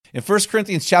In 1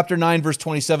 Corinthians chapter 9, verse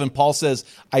 27, Paul says,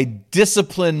 I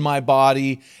discipline my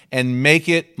body and make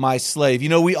it my slave. You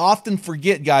know, we often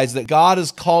forget, guys, that God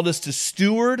has called us to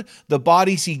steward the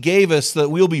bodies he gave us so that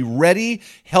we'll be ready,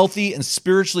 healthy, and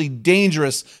spiritually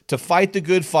dangerous to fight the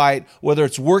good fight, whether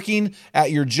it's working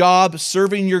at your job,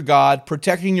 serving your God,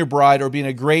 protecting your bride, or being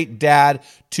a great dad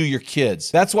to your kids.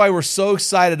 That's why we're so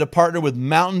excited to partner with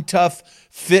Mountain Tough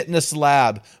Fitness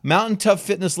Lab. Mountain Tough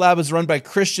Fitness Lab is run by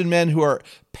Christian men who are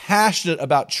passionate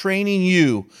about training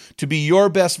you to be your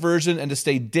best version and to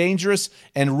stay dangerous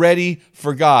and ready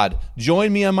for God.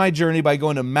 Join me on my journey by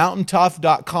going to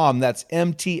mountaintough.com. That's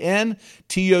MTNTOUGH,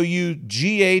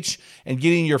 and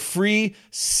getting your free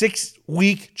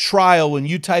 6-week trial when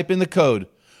you type in the code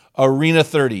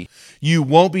ARENA30. You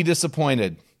won't be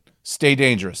disappointed. Stay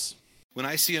dangerous. When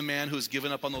I see a man who has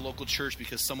given up on the local church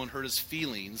because someone hurt his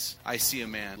feelings, I see a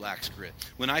man who lacks grit.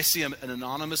 When I see an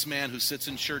anonymous man who sits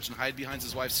in church and hides behind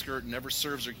his wife's skirt and never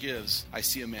serves or gives, I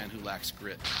see a man who lacks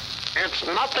grit. It's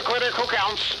not the critic who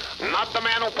counts, not the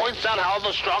man who points out how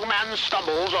the strong man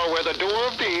stumbles or where the doer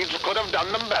of deeds could have done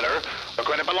them better. The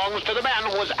credit belongs to the man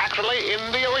who is actually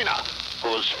in the arena,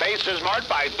 whose face is marked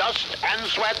by dust and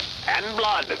sweat and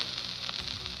blood.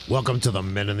 Welcome to the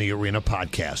Men in the Arena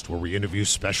podcast, where we interview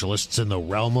specialists in the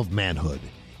realm of manhood.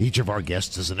 Each of our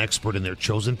guests is an expert in their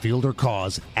chosen field or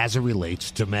cause as it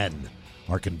relates to men.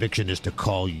 Our conviction is to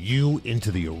call you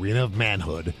into the arena of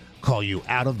manhood, call you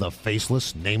out of the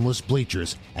faceless, nameless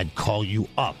bleachers, and call you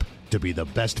up to be the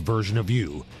best version of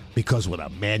you. Because when a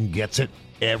man gets it,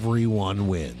 everyone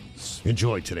wins.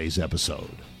 Enjoy today's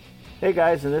episode. Hey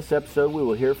guys, in this episode we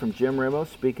will hear from Jim Ramos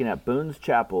speaking at Boone's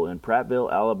Chapel in Prattville,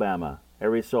 Alabama.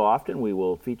 Every so often, we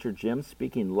will feature Jim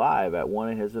speaking live at one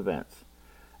of his events.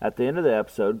 At the end of the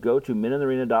episode, go to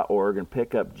meninthearena.org and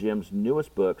pick up Jim's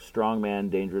newest book, Strong Man,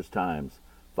 Dangerous Times,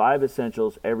 5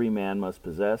 Essentials Every Man Must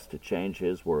Possess to Change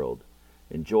His World.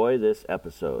 Enjoy this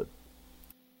episode.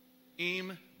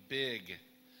 Dream big.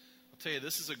 I'll tell you,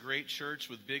 this is a great church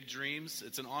with big dreams.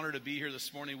 It's an honor to be here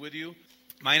this morning with you.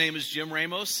 My name is Jim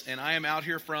Ramos, and I am out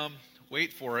here from,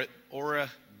 wait for it,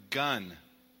 Oregon.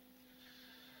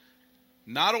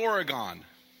 Not Oregon,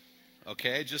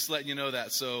 okay? Just letting you know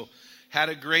that. So, had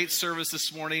a great service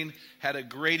this morning, had a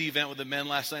great event with the men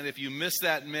last night. If you missed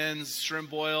that men's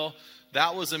shrimp boil,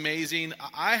 that was amazing.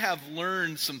 I have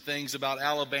learned some things about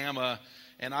Alabama,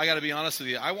 and I got to be honest with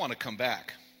you, I want to come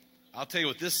back. I'll tell you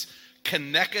what, this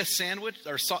Conecuh sandwich,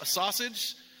 or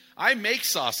sausage, I make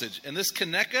sausage, and this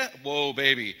Conecuh, whoa,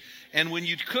 baby. And when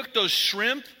you cook those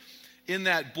shrimp in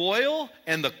that boil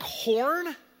and the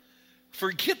corn,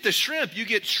 forget the shrimp. You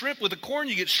get shrimp with the corn.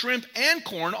 You get shrimp and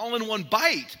corn all in one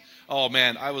bite. Oh,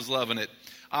 man, I was loving it.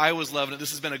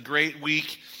 This has been a great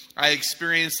week. I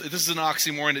experienced, this is an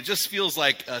oxymoron. It just feels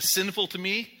like sinful to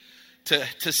me to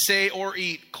say or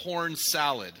eat corn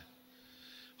salad.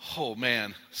 Oh,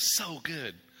 man, so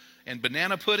good. And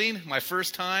banana pudding, my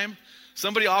first time.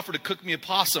 Somebody offered to cook me a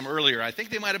possum earlier. I think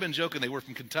they might have been joking. They were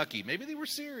from Kentucky. Maybe they were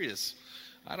serious.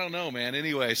 I don't know, man.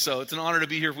 Anyway, so it's an honor to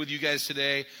be here with you guys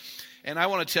today. And I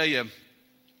want to tell you,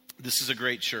 this is a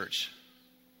great church.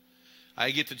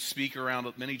 I get to speak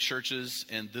around many churches,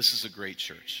 and this is a great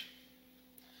church.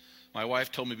 My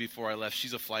wife told me before I left,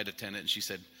 she's a flight attendant, and she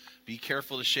said, be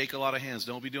careful to shake a lot of hands.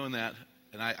 Don't be doing that.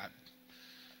 And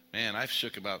I've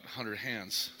shook about 100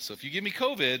 hands. So if you give me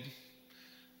COVID,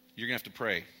 you're going to have to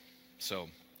pray. So,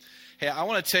 hey, I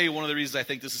want to tell you one of the reasons I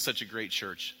think this is such a great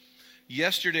church.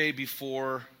 Yesterday,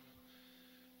 before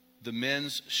the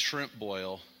men's shrimp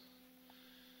boil,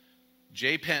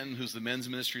 Jay Penton, who's the men's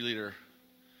ministry leader,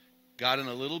 got in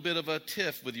a little bit of a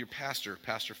tiff with your pastor,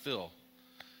 Pastor Phil,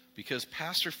 because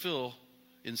Pastor Phil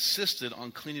insisted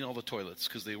on cleaning all the toilets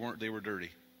because they were dirty.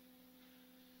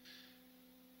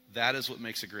 That is what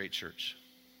makes a great church,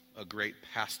 a great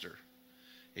pastor,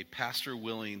 a pastor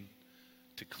willing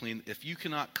to clean. If you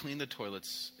cannot clean the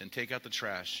toilets and take out the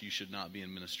trash, you should not be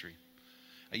in ministry.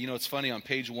 You know, it's funny, on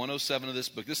page 107 of this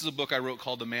book, this is a book I wrote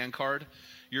called The Man Card.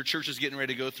 Your church is getting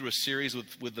ready to go through a series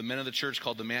with the men of the church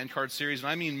called the Man Card series. And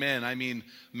I mean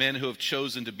men who have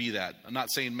chosen to be that. I'm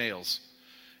not saying males.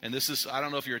 And this is, I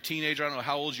don't know if you're a teenager, I don't know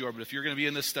how old you are, but if you're going to be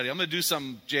in this study, I'm going to do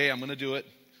something, Jay, I'm going to do it.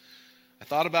 I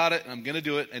thought about it, and I'm going to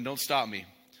do it, and don't stop me.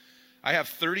 I have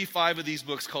 35 of these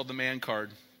books called the Man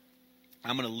Card.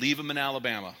 I'm going to leave them in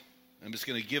Alabama. I'm just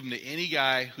going to give them to any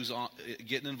guy who's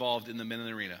getting involved in the Men in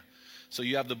the Arena. So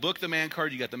you have the book, The Man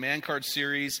Card, you got the Man Card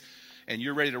series, and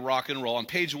you're ready to rock and roll. On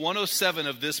page 107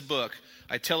 of this book,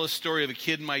 I tell a story of a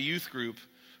kid in my youth group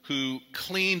who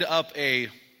cleaned up a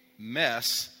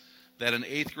mess that an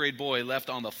 8th grade boy left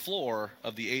on the floor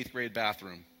of the 8th grade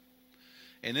bathroom.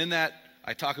 And in that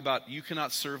I talk about you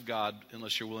cannot serve God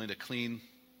unless you're willing to clean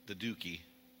the dookie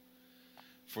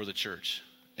for the church.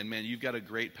 And man, you've got a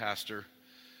great pastor.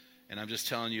 And I'm just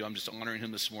telling you, I'm just honoring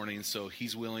him this morning. So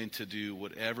he's willing to do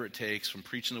whatever it takes, from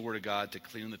preaching the word of God to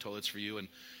cleaning the toilets for you.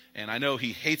 And I know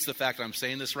he hates the fact that I'm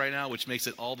saying this right now, which makes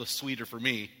it all the sweeter for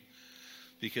me,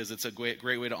 because it's a great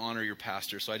way to honor your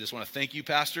pastor. So I just want to thank you,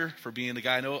 Pastor, for being the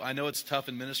guy. I know it's tough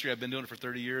in ministry. I've been doing it for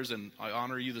 30 years, and I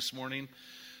honor you this morning.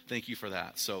 Thank you for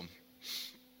that. So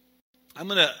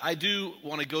I do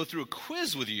want to go through a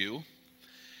quiz with you.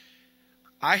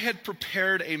 I had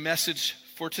prepared a message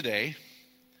for today.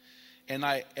 And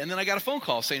then I got a phone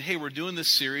call saying, hey, we're doing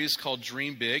this series called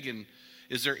Dream Big, and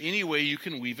is there any way you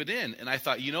can weave it in? And I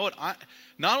thought, you know what?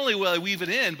 Not only will I weave it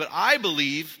in, but I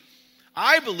believe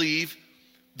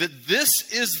that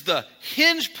this is the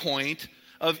hinge point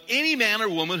of any man or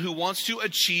woman who wants to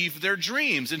achieve their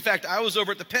dreams. In fact, I was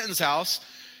over at the Penton's house,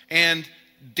 and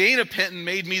Dana Penton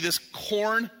made me this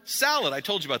corn salad. I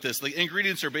told you about this. The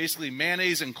ingredients are basically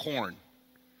mayonnaise and corn.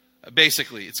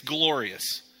 Basically, it's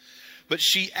glorious. But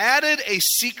she added a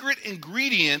secret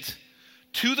ingredient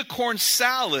to the corn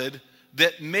salad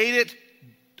that made it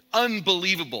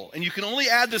unbelievable. And you can only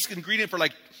add this ingredient for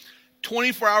like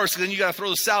 24 hours, because then you got to throw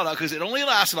the salad out, because it only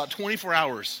lasts about 24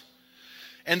 hours.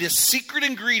 And the secret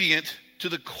ingredient to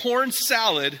the corn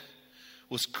salad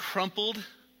was crumpled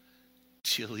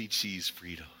chili cheese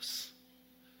Fritos.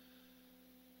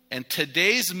 And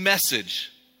today's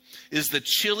message is the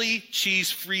chili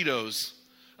cheese Fritos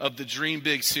of the Dream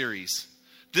Big series.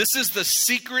 This is the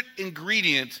secret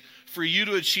ingredient for you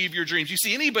to achieve your dreams. You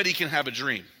see, anybody can have a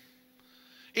dream.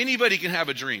 Anybody can have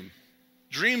a dream.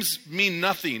 Dreams mean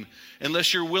nothing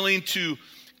unless you're willing to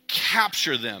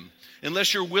capture them,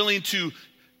 unless you're willing to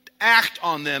act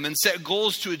on them and set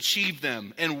goals to achieve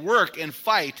them, and work and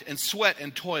fight and sweat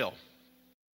and toil.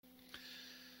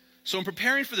 So in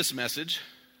preparing for this message,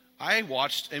 I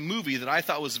watched a movie that I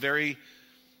thought was very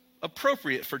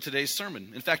appropriate for today's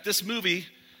sermon. In fact, this movie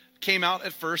came out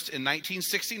at first in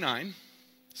 1969,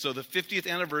 so the 50th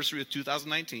anniversary of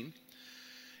 2019.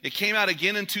 It came out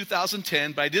again in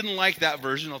 2010, but I didn't like that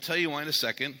version. I'll tell you why in a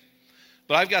second.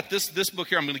 But I've got this book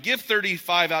here. I'm going to give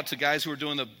 35 out to guys who are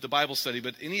doing the Bible study,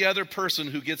 but any other person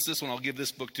who gets this one, I'll give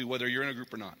this book to, whether you're in a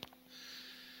group or not.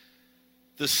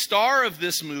 The star of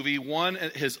this movie won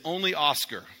his only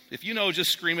Oscar. If you know,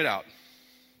 just scream it out.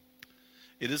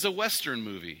 It is a Western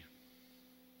movie.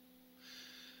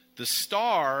 The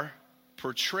star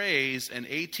portrays an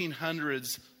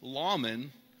 1800s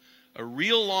lawman, a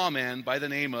real lawman by the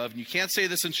name of, and you can't say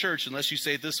this in church unless you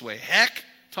say it this way, Heck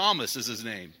Thomas is his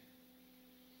name.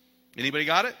 Anybody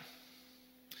got it?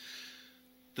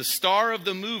 The star of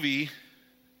the movie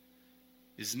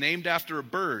is named after a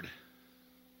bird.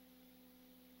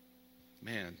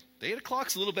 Man, the 8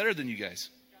 o'clock's a little better than you guys.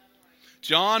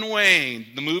 John Wayne.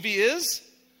 The movie is?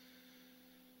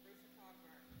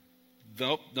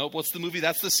 Nope. What's the movie?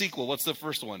 That's the sequel. What's the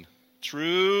first one?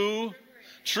 True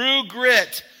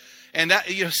Grit. And that,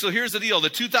 so here's the deal. The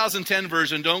 2010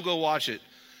 version, don't go watch it.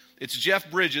 It's Jeff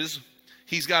Bridges.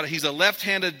 He's a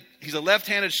left-handed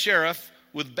sheriff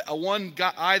with one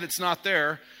eye that's not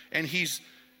there, and he's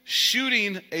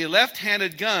shooting a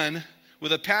left-handed gun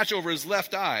with a patch over his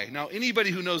left eye. Now, anybody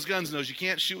who knows guns knows you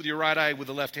can't shoot with your right eye with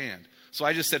the left hand. So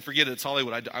I just said, forget it. It's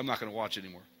Hollywood. I'm not going to watch it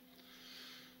anymore.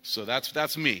 So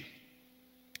that's me.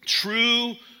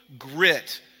 True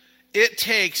grit. It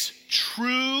takes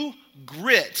true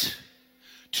grit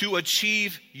to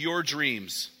achieve your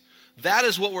dreams. That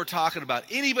is what we're talking about.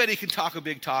 Anybody can talk a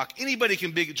big talk. Anybody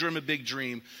can dream a big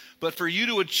dream. But for you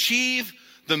to achieve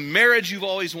the marriage you've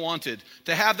always wanted,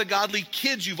 to have the godly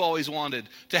kids you've always wanted,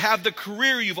 to have the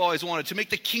career you've always wanted, to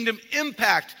make the kingdom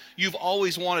impact you've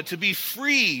always wanted, to be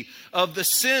free of the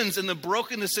sins and the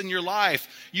brokenness in your life,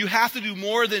 you have to do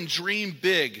more than dream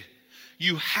big.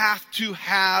 You have to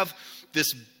have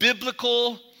this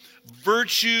biblical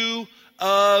virtue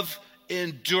of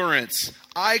endurance.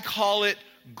 I call it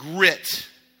grit.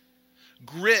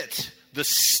 Grit, the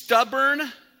stubborn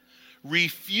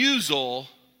refusal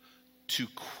to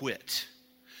quit.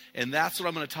 And that's what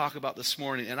I'm going to talk about this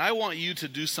morning. And I want you to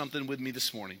do something with me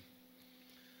this morning.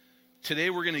 Today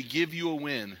we're going to give you a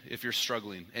win if you're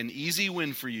struggling. An easy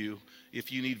win for you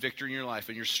if you need victory in your life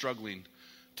and you're struggling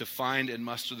to find and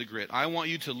muster the grit. I want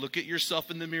you to look at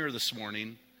yourself in the mirror this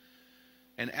morning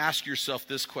and ask yourself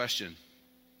this question.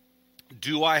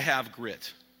 Do I have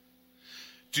grit?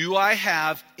 Do I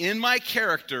have in my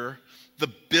character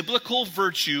the biblical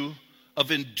virtue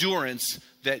of endurance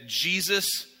that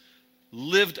Jesus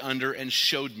lived under and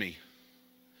showed me?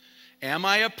 Am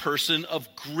I a person of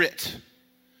grit?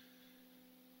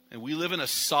 And we live in a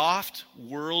soft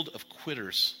world of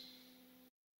quitters.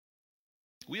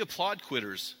 We applaud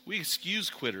quitters. We excuse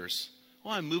quitters. Oh,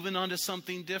 I'm moving on to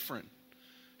something different.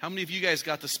 How many of you guys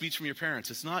got the speech from your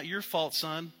parents? It's not your fault,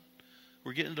 son.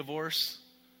 We're getting a divorce.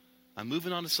 I'm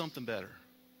moving on to something better.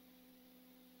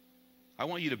 I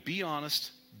want you to be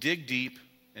honest, dig deep,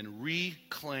 and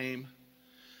reclaim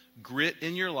grit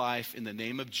in your life in the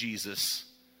name of Jesus.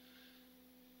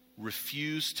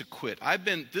 Refuse to quit. I've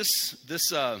been, this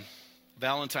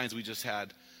Valentine's we just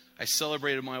had, I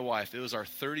celebrated my wife. It was our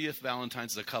 30th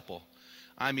Valentine's as a couple.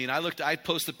 I mean, I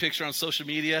posted a picture on social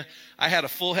media. I had a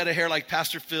full head of hair like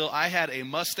Pastor Phil. I had a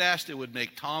mustache that would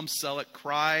make Tom Selleck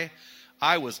cry.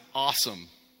 I was awesome.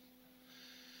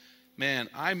 Man,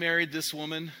 I married this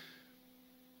woman.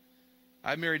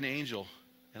 I married an angel,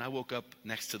 and I woke up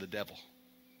next to the devil.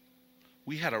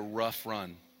 We had a rough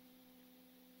run.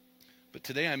 But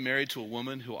today I'm married to a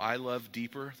woman who I love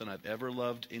deeper than I've ever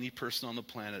loved any person on the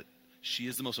planet. She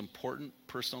is the most important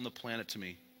person on the planet to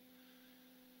me.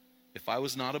 If I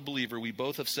was not a believer, we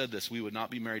both have said this, we would not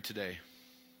be married today.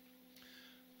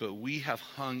 But we have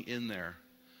hung in there.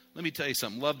 Let me tell you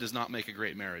something. Love does not make a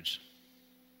great marriage.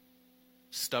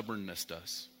 Stubbornness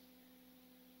does.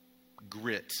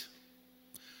 Grit.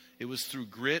 It was through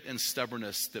grit and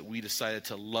stubbornness that we decided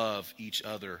to love each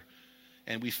other.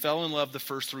 And we fell in love the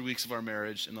first 3 weeks of our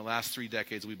marriage. In the last 3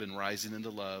 decades, we've been rising into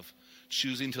love,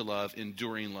 choosing to love,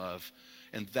 enduring love.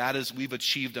 And that is,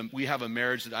 we have a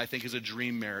marriage that I think is a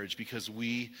dream marriage because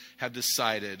we have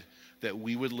decided that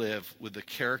we would live with the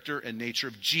character and nature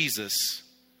of Jesus.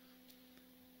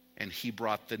 And he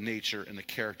brought the nature and the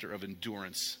character of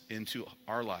endurance into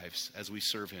our lives as we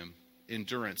serve him.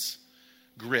 Endurance,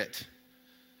 grit,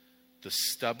 the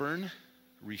stubborn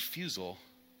refusal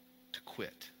to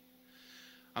quit.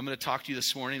 I'm going to talk to you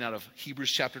this morning out of Hebrews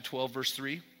chapter 12, verse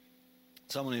 3.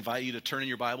 So I'm going to invite you to turn in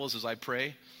your Bibles as I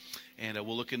pray, and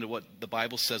we'll look into what the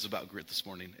Bible says about grit this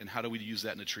morning and how do we use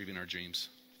that in achieving our dreams.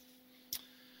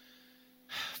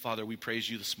 Father, we praise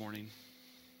you this morning.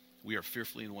 We are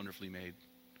fearfully and wonderfully made.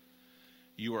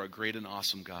 You are a great and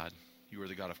awesome God. You are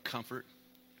the God of comfort.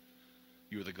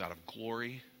 You are the God of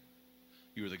glory.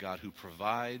 You are the God who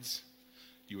provides.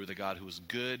 You are the God who is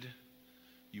good.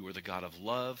 You are the God of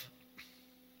love.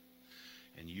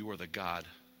 And you are the God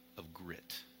of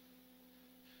grit.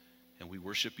 And we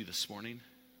worship you this morning.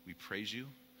 We praise you.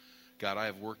 God, I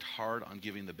have worked hard on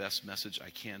giving the best message I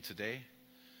can today.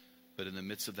 But in the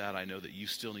midst of that, I know that you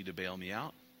still need to bail me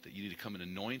out, that you need to come and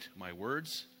anoint my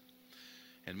words.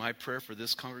 And my prayer for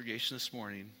this congregation this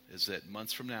morning is that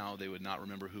months from now, they would not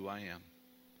remember who I am,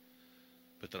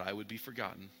 but that I would be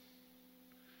forgotten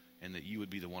and that you would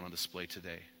be the one on display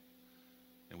today.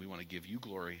 And we want to give you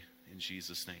glory in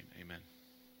Jesus' name. Amen.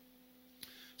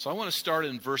 So I want to start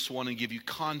in verse 1 and give you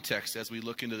context as we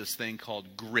look into this thing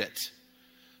called grit,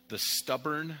 the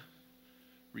stubborn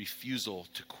refusal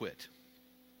to quit.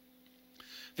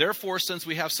 Therefore, since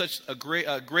we have such a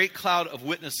great cloud of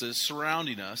witnesses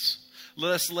surrounding us,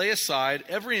 let us lay aside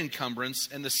every encumbrance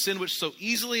and the sin which so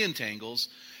easily entangles,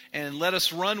 and let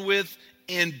us run with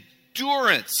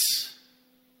endurance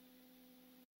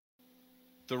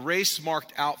the race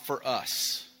marked out for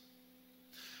us,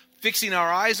 fixing our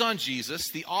eyes on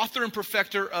Jesus, the author and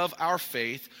perfecter of our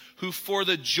faith, who for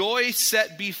the joy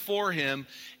set before him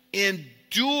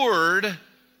endured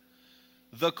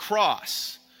the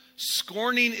cross,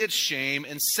 scorning its shame,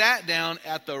 and sat down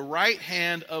at the right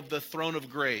hand of the throne of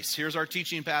grace. Here's our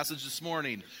teaching passage this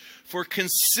morning. For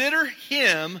consider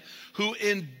him who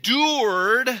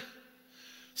endured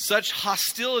such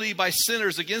hostility by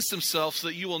sinners against himself, so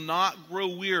that you will not grow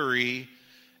weary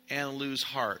and lose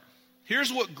heart.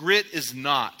 Here's what grit is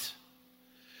not.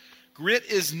 Grit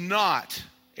is not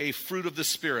a fruit of the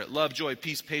Spirit. Love, joy,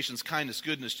 peace, patience, kindness,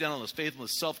 goodness, gentleness,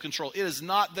 faithfulness, self-control. It is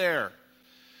not there.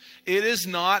 It is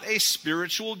not a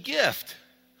spiritual gift.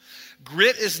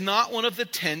 Grit is not one of the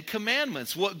 10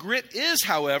 commandments. What grit is,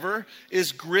 however,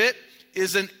 is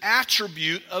an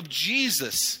attribute of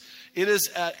Jesus. It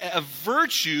is a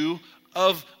virtue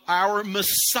of our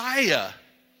Messiah.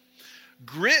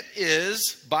 Grit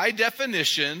is, by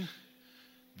definition,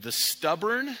 the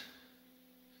stubborn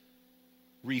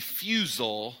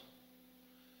refusal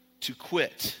to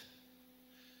quit.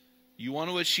 You want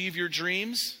to achieve your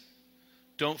dreams?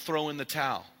 Don't throw in the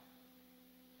towel.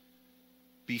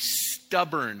 Be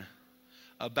stubborn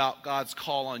about God's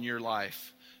call on your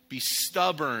life. Be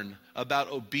stubborn about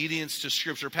obedience to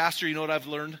Scripture. Pastor, you know what I've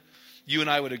learned? You and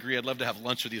I would agree. I'd love to have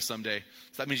lunch with you someday.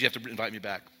 So that means you have to invite me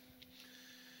back.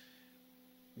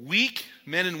 Weak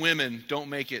men and women don't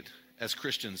make it as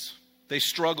Christians. They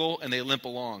struggle and they limp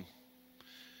along.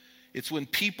 It's when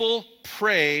people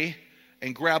pray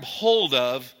and grab hold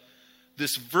of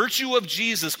this virtue of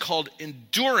Jesus called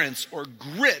endurance or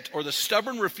grit or the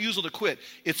stubborn refusal to quit.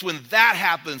 It's when that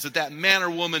happens that man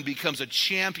or woman becomes a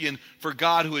champion for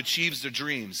God who achieves their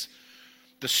dreams.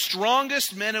 The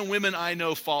strongest men and women I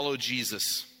know follow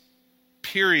Jesus.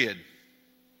 Period.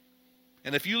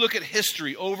 And if you look at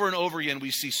history over and over again,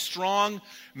 we see strong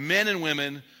men and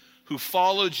women who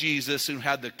follow Jesus and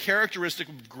had the characteristic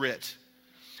of grit.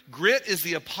 Grit is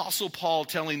the Apostle Paul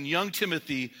telling young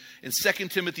Timothy in 2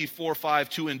 Timothy 4:5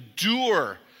 to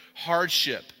endure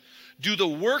hardship. Do the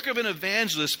work of an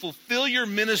evangelist. Fulfill your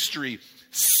ministry.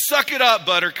 Suck it up,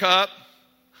 buttercup.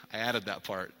 I added that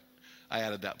part.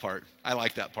 I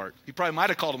like that part. He probably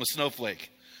might have called him a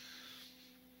snowflake.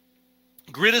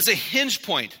 Grit is a hinge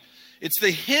point. It's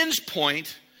the hinge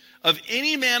point of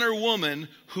any man or woman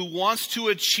who wants to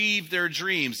achieve their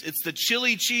dreams. It's the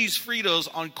chili cheese Fritos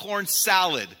on corn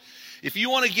salad. If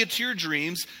you want to get to your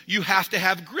dreams, you have to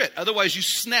have grit. Otherwise, you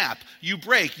snap, you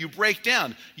break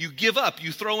down, you give up,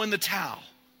 you throw in the towel.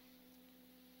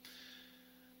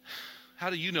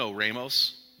 How do you know,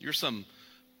 Ramos? You're some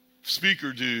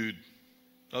speaker dude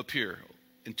up here.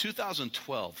 In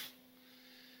 2012,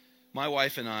 my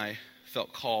wife and I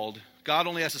felt called. God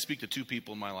only has to speak to two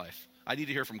people in my life. I need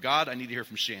to hear from God. I need to hear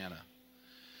from Shanna.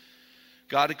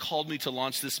 God had called me to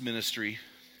launch this ministry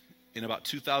in about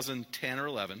 2010 or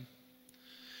 11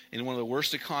 in one of the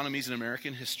worst economies in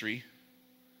American history.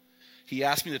 He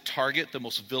asked me to target the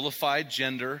most vilified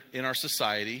gender in our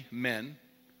society, men.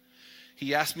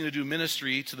 He asked me to do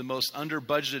ministry to the most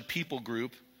under-budgeted people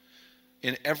group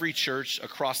in every church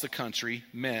across the country,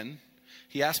 men.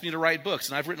 He asked me to write books,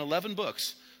 and I've written 11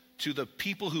 books to the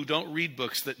people who don't read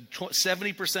books. That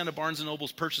 70% of Barnes &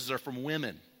 Noble's purchases are from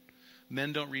women.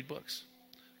 Men don't read books.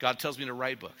 God tells me to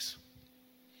write books.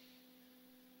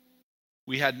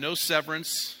 We had no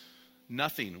severance,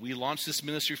 nothing. We launched this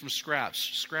ministry from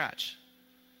scratch.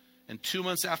 And 2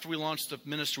 months after we launched the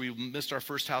ministry, we missed our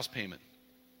first house payment.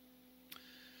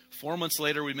 4 months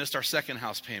later, we missed our second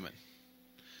house payment.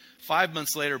 5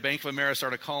 months later, Bank of America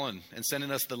started calling and sending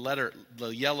us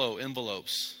the yellow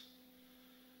envelopes.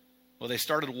 Well, they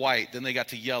started white, then they got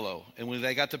to yellow. And when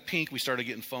they got to pink, we started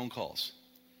getting phone calls.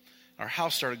 Our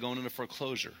house started going into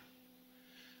foreclosure.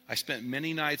 I spent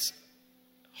many nights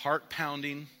heart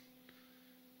pounding,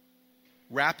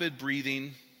 rapid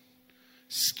breathing,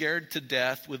 scared to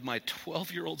death with my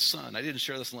 12-year-old son. I didn't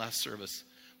share this in the last service.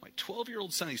 My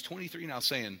 12-year-old son, he's 23 now,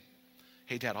 saying,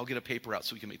 "Hey, Dad, I'll get a paper out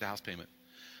so we can make the house payment."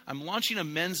 I'm launching a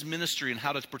men's ministry on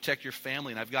how to protect your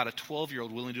family, and I've got a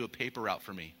 12-year-old willing to do a paper route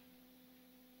for me.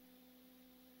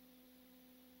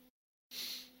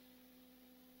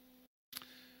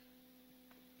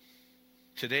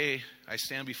 Today, I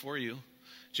stand before you.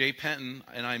 Jay Penton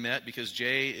and I met because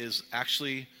Jay is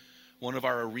actually one of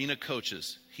our arena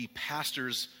coaches. He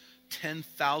pastors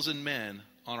 10,000 men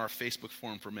on our Facebook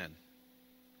forum for men.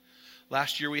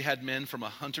 Last year, we had men from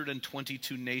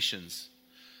 122 nations.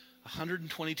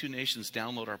 122 nations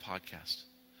download our podcast.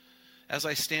 As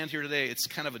I stand here today, it's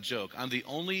kind of a joke. I'm the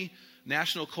only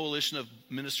national coalition of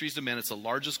ministries to men. It's the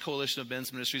largest coalition of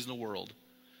men's ministries in the world.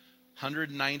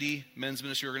 190 men's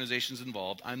ministry organizations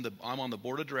involved. I'm on the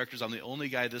board of directors. I'm the only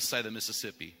guy this side of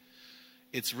Mississippi.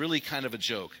 It's really kind of a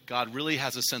joke. God really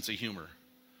has a sense of humor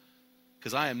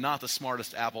because I am not the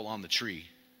smartest apple on the tree.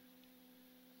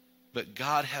 But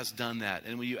God has done that.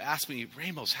 And when you ask me,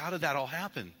 "Ramos, how did that all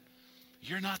happen?"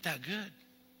 You're not that good.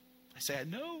 I say, "I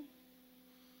know."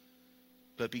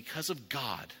 But because of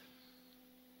God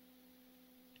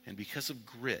and because of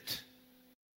grit,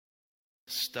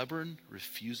 stubborn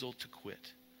refusal to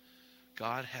quit,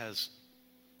 God has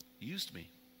used me.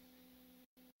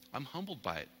 I'm humbled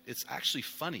by it. It's actually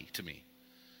funny to me.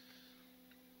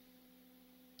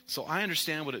 So I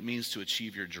understand what it means to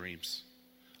achieve your dreams.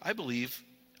 I believe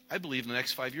in the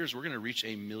next 5 years, we're going to reach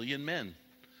 1 million men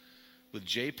with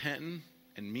Jay Penton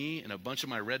and me and a bunch of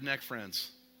my redneck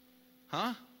friends.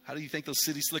 Huh? How do you think those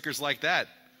city slickers like that,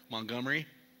 Montgomery?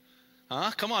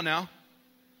 Huh? Come on now.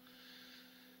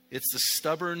 It's the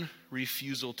stubborn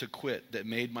refusal to quit that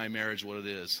made my marriage what it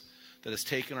is, that has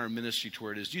taken our ministry to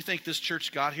where it is. Do you think this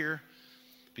church got here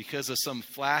because of some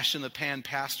flash-in-the-pan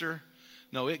pastor?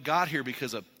 No, it got here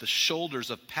because of the shoulders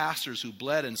of pastors who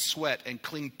bled and sweat and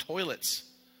cleaned toilets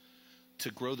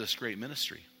to grow this great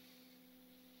ministry.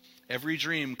 Every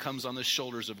dream comes on the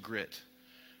shoulders of grit.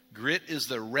 Grit is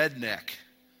the redneck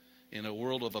in a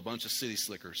world of a bunch of city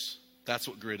slickers. That's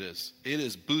what grit is. It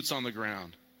is boots on the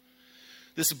ground.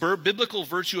 This biblical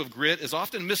virtue of grit is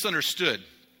often misunderstood.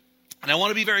 And I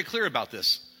want to be very clear about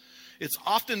this. It's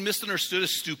often misunderstood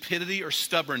as stupidity or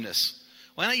stubbornness.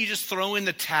 Why don't you just throw in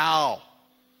the towel?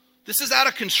 This is out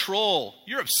of control.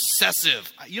 You're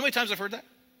obsessive. You know how many times I've heard that?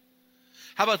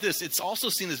 How about this? It's also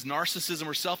seen as narcissism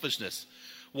or selfishness.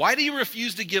 Why do you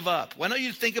refuse to give up? Why don't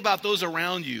you think about those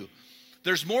around you?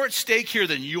 There's more at stake here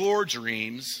than your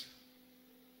dreams.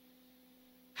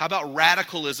 How about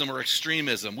radicalism or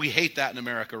extremism? We hate that in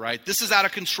America, right? This is out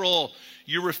of control.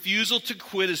 Your refusal to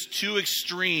quit is too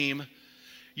extreme.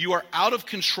 You are out of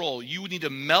control. You need to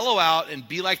mellow out and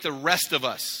be like the rest of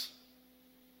us.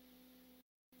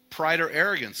 Pride or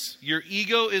arrogance. Your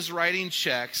ego is writing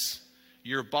checks.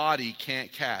 Your body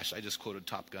can't cash. I just quoted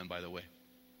Top Gun, by the way.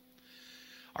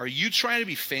 Are you trying to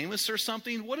be famous or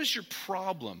something? What is your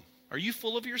problem? Are you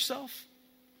full of yourself?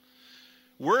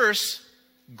 Worse,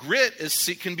 grit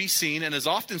can be seen and is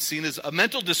often seen as a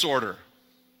mental disorder.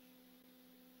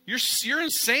 You're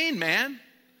insane, man.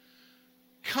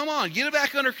 Come on, get it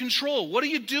back under control. What are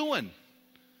you doing?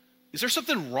 Is there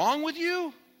something wrong with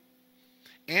you?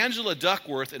 Angela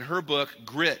Duckworth, in her book,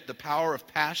 Grit, The Power of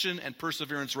Passion and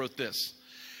Perseverance, wrote this.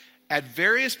 At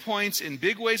various points, in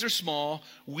big ways or small,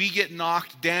 we get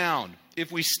knocked down.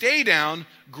 If we stay down,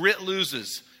 grit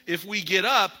loses. If we get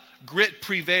up, grit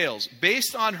prevails.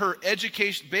 Based on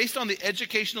the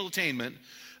educational attainment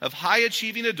of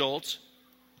high-achieving adults,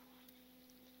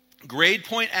 grade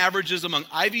point averages among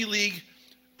Ivy League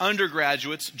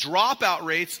undergraduates, dropout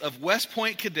rates of West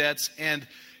Point cadets, and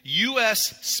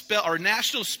U.S.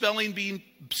 National Spelling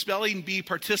Bee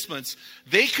participants,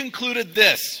 they concluded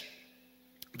this,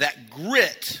 that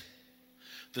grit,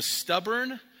 the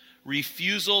stubborn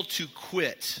refusal to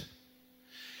quit,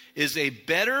 is a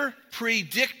better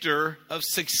predictor of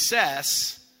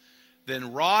success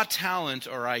than raw talent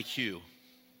or IQ.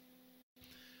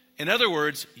 In other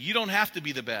words, you don't have to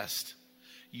be the best.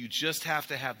 You just have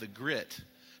to have the grit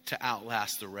to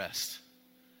outlast the rest.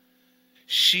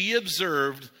 She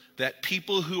observed that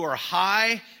people who are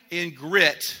high in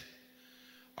grit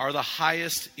are the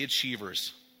highest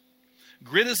achievers.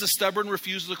 Grit is a stubborn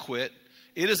refusal to quit.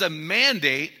 It is a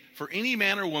mandate for any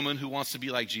man or woman who wants to be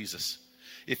like Jesus.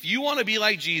 If you want to be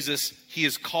like Jesus, he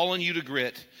is calling you to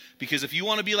grit. Because if you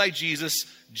want to be like Jesus,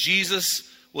 Jesus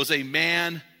was a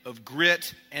man of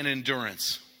grit and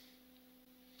endurance.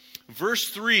 Verse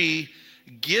 3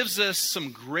 gives us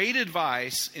some great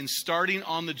advice in starting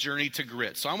on the journey to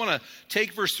grit. So I want to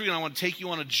take verse 3 and I want to take you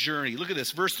on a journey. Look at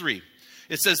this, verse 3.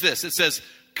 It says this, it says,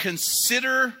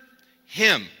 consider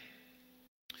him.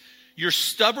 Your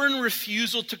stubborn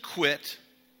refusal to quit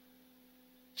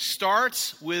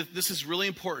starts with, this is really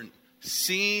important,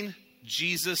 seeing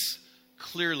Jesus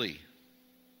clearly.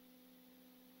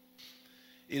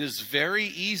 It is very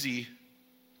easy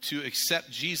to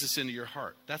accept Jesus into your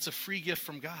heart. That's a free gift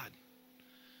from God.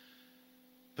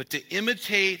 But to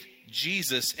imitate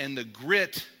Jesus and the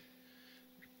grit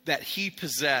that he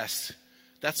possessed,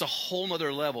 that's a whole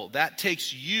nother level. That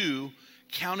takes you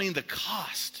counting the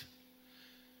cost.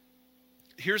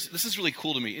 This is really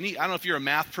cool to me. I don't know if you're a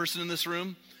math person in this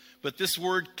room, but these two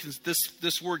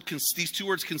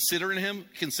words, consider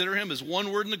him, is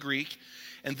one word in the Greek,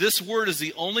 and this word is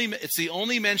the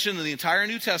only mention in the entire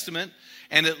New Testament,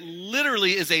 and it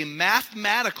literally is a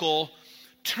mathematical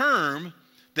term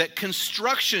that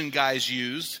construction guys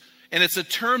use, and it's a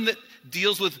term that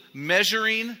deals with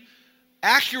measuring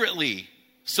accurately.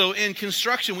 So in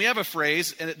construction, we have a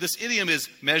phrase, and this idiom is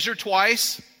measure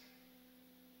twice,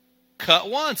 cut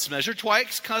once. Measure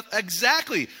twice, cut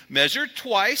exactly. Measure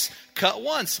twice, cut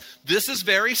once. This is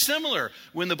very similar.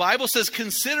 When the Bible says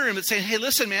consider him, it's saying, hey,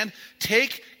 listen, man,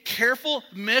 take careful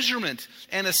measurement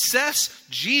and assess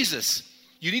Jesus.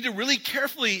 You need to really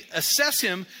carefully assess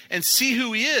him and see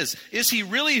who he is. Is he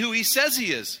really who he says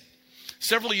he is?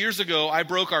 Several years ago, I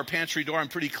broke our pantry door. I'm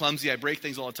pretty clumsy. I break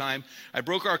things all the time. I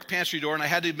broke our pantry door, and I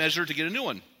had to measure to get a new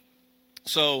one.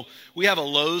 So we have a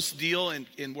Lowe's deal in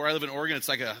where I live in Oregon. It's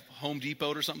like a Home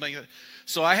Depot or something like that.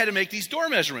 So I had to make these door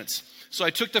measurements. So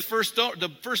I took the first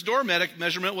door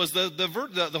measurement was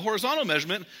the horizontal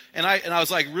measurement, and I was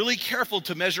like really careful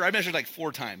to measure. I measured like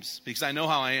 4 times because I know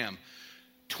how I am.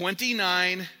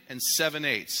 29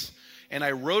 7/8. And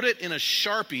I wrote it in a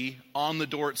Sharpie on the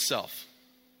door itself.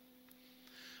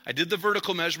 I did the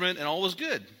vertical measurement and all was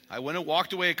good. I went and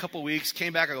walked away a couple weeks,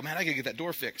 came back, I go, man, I gotta get that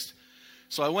door fixed.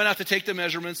 So I went out to take the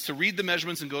measurements, to read the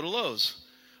measurements and go to Lowe's.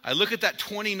 I look at that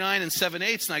 29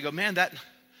 7/8 and I go, man, that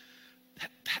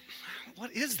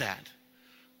what is that?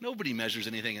 Nobody measures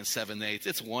anything in 7/8.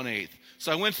 It's 1/8.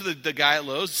 So I went to the guy at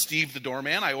Lowe's, Steve the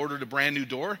doorman. I ordered a brand new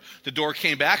door. The door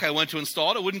came back. I went to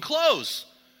install it. It wouldn't close.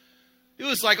 It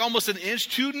was like almost an inch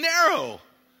too narrow.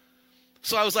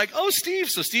 So I was like, oh, Steve.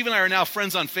 So Steve and I are now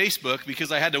friends on Facebook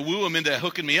because I had to woo him into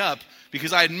hooking me up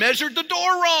because I had measured the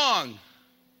door wrong.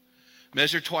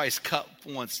 Measure twice, cut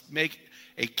once. Make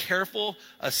a careful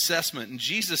assessment. And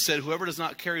Jesus said, whoever does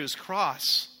not carry his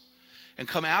cross and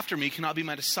come after me cannot be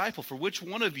my disciple. For which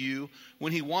one of you,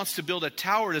 when he wants to build a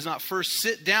tower, does not first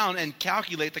sit down and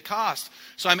calculate the cost?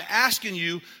 So I'm asking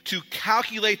you to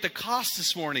calculate the cost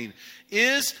this morning.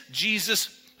 Is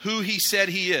Jesus who he said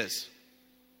he is?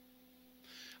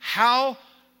 How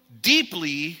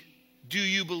deeply do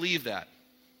you believe that?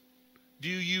 Do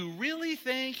you really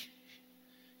think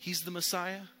he's the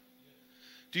Messiah?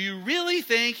 Do you really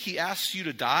think he asks you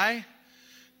to die?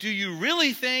 Do you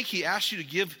really think he asks you to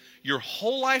give your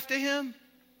whole life to him?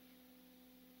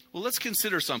 Well, let's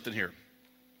consider something here.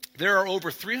 There are over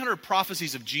 300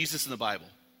 prophecies of Jesus in the Bible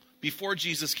before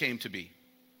Jesus came to be.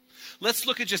 Let's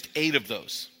look at just 8 of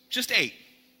those. Just 8.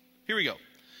 Here we go.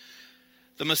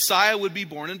 The Messiah would be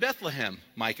born in Bethlehem,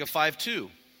 Micah 5:2.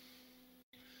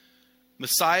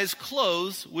 Messiah's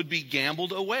clothes would be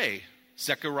gambled away,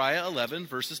 Zechariah 11,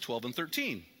 verses 12 and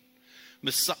 13.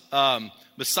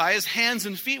 Messiah's hands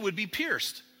and feet would be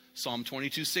pierced, Psalm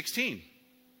 22:16.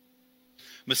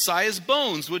 Messiah's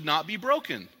bones would not be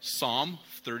broken, Psalm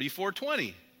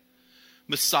 34:20.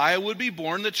 Messiah would be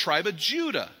born in the tribe of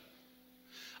Judah,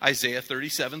 Isaiah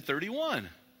 37:31.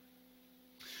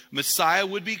 Messiah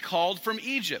would be called from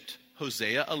Egypt,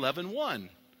 Hosea 11:1.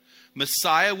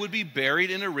 Messiah would be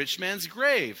buried in a rich man's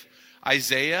grave,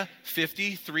 Isaiah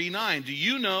 53:9. Do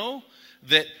you know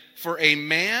that for a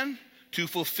man to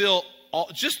fulfill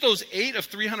just those 8 of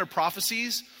 300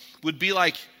 prophecies would be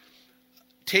like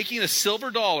taking a silver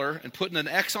dollar and putting an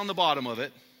X on the bottom of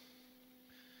it,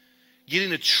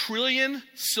 getting 1 trillion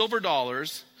silver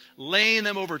dollars, laying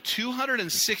them over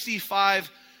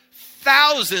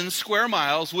 265,000 square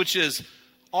miles, which is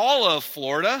all of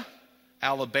Florida,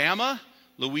 Alabama,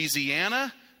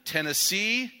 Louisiana,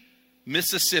 Tennessee,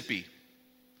 Mississippi.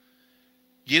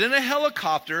 Get in a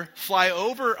helicopter, fly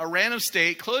over a random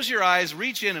state, close your eyes,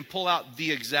 reach in and pull out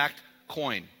the exact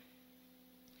coin.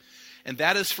 And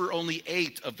that is for only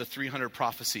 8 of the 300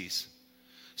 prophecies.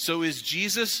 So is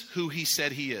Jesus who he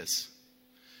said he is?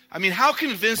 I mean, how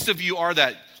convinced of you are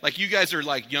that? Like, you guys are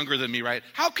like younger than me, right?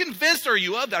 How convinced are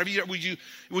you of that? Would you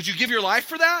give your life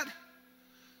for that?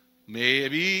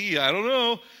 Maybe, I don't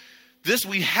know.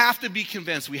 We have to be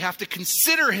convinced. We have to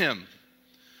consider him.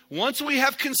 Once we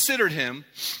have considered him,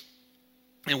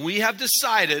 and we have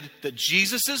decided that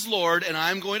Jesus is Lord and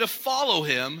I'm going to follow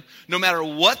him, no matter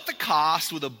what the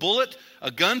cost, with a bullet,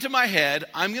 a gun to my head,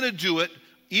 I'm going to do it,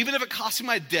 even if it costs me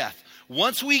my death.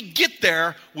 Once we get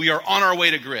there, we are on our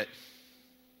way to grit.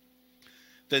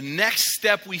 The next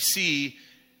step we see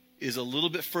is a little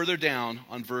bit further down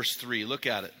on verse 3. Look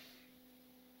at it.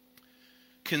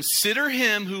 Consider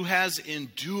him who has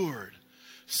endured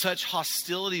such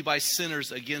hostility by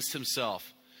sinners against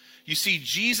himself. You see,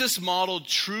 Jesus modeled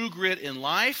true grit in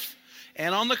life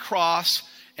and on the cross,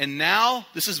 and now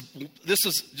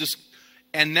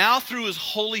and now through his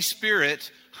Holy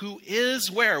Spirit, who is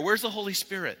where? Where's the Holy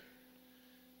Spirit?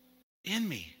 In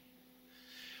me.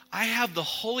 I have the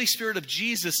Holy Spirit of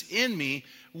Jesus in me,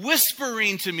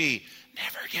 whispering to me,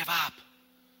 never give up.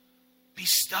 Be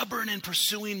stubborn in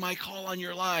pursuing my call on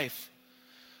your life.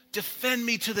 Defend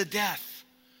me to the death.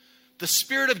 The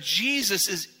Spirit of Jesus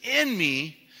is in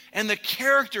me, and the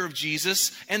character of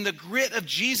Jesus and the grit of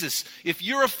Jesus. If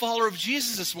you're a follower of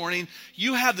Jesus this morning,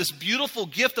 you have this beautiful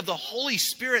gift of the Holy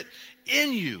Spirit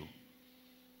in you,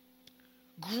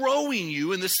 growing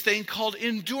you in this thing called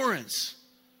endurance,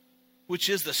 which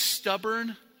is the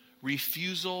stubborn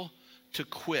refusal to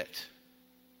quit.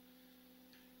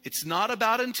 It's not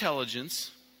about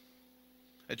intelligence.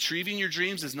 Achieving your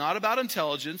dreams is not about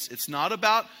intelligence. It's not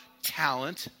about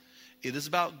talent. It is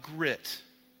about grit.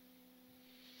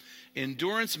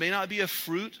 Endurance may not be a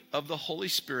fruit of the Holy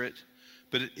Spirit,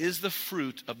 but it is the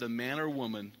fruit of the man or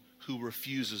woman who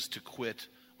refuses to quit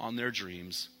on their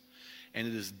dreams. And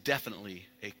it is definitely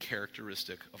a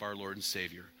characteristic of our Lord and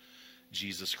Savior,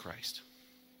 Jesus Christ.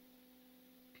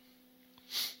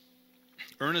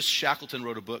 Ernest Shackleton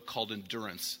wrote a book called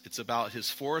Endurance. It's about his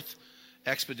 4th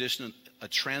expedition, a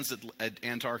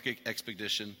trans-Antarctic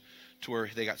expedition, to where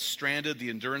they got stranded. The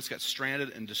Endurance got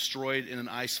stranded and destroyed in an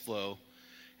ice floe.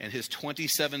 And his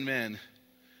 27 men,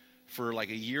 for like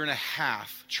a year and a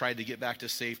half, tried to get back to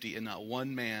safety, and not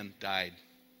one man died.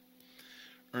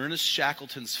 Ernest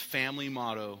Shackleton's family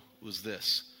motto was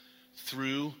this: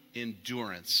 through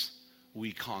endurance,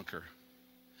 we conquer.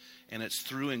 And it's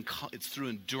through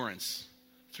endurance,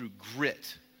 through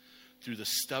grit, through the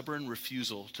stubborn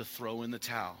refusal to throw in the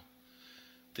towel,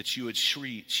 that you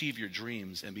achieve your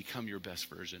dreams and become your best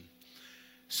version.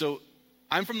 So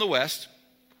I'm from the West,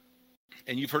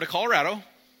 and you've heard of Colorado.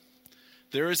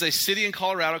 There is a city in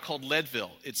Colorado called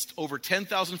Leadville. It's over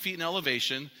 10,000 feet in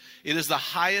elevation. It is the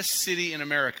highest city in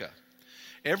America.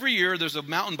 Every year, there's a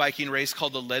mountain biking race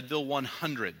called the Leadville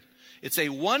 100. It's a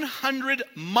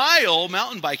 100-mile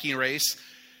mountain biking race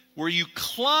where you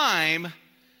climb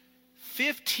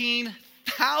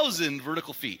 15,000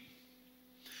 vertical feet.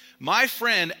 My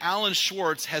friend Alan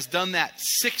Schwartz has done that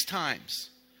 6 times.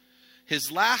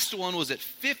 His last one was at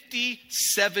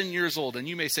 57 years old. And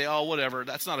you may say, oh, whatever,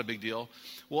 that's not a big deal.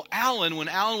 Well, when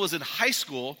Alan was in high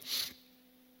school,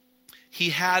 he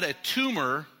had a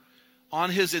tumor on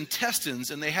his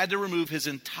intestines, and they had to remove his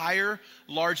entire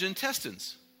large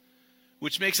intestines,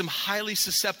 which makes him highly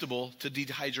susceptible to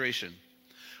dehydration.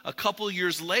 A couple of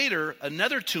years later,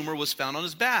 another tumor was found on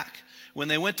his back. When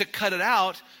they went to cut it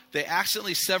out, they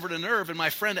accidentally severed a nerve, and my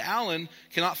friend Alan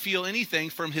cannot feel anything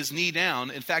from his knee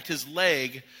down. In fact, his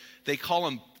leg, they call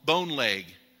him bone leg,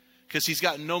 because he's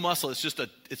got no muscle. It's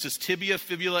just tibia,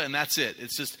 fibula, and that's it.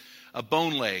 It's just a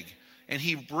bone leg. And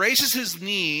he braces his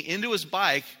knee into his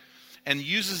bike and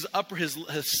uses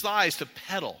his thighs to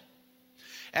pedal.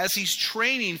 As he's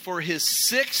training for his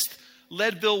 6th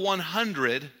Leadville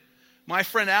 100, my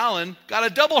friend Alan got a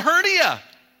double hernia.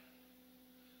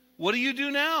 What do you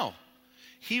do now?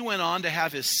 He went on to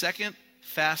have his 2nd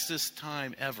fastest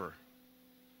time ever.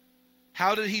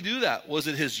 How did he do that? Was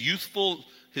it his youthful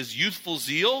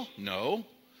zeal? No.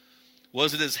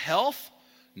 Was it his health?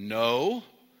 No.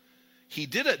 He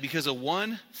did it because of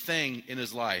one thing in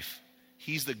his life.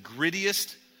 He's the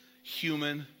grittiest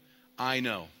human I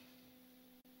know.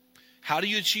 How do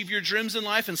you achieve your dreams in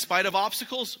life in spite of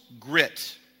obstacles?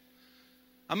 Grit.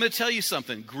 I'm going to tell you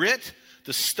something. Grit,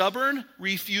 the stubborn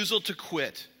refusal to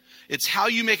quit. It's how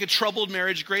you make a troubled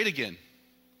marriage great again.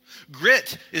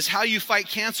 Grit is how you fight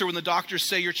cancer when the doctors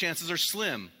say your chances are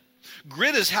slim.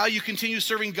 Grit is how you continue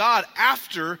serving God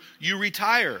after you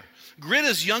retire. Grit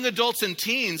is young adults and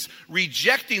teens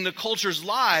rejecting the culture's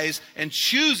lies and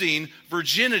choosing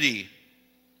virginity.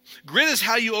 Grit is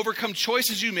how you overcome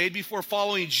choices you made before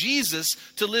following Jesus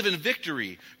to live in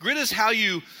victory. Grit is how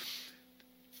you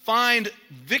find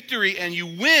victory and you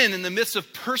win in the midst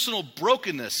of personal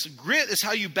brokenness. Grit is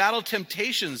how you battle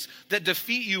temptations that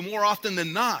defeat you more often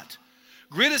than not.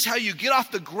 Grit is how you get off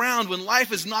the ground when life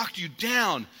has knocked you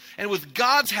down. And with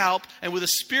God's help and with the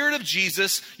Spirit of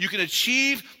Jesus, you can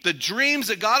achieve the dreams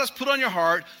that God has put on your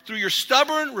heart through your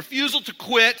stubborn refusal to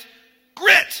quit.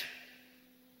 Grit!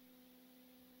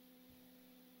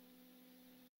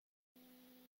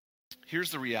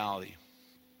 Here's the reality.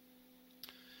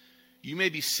 You may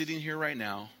be sitting here right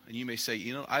now and you may say,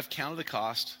 you know, I've counted the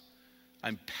cost.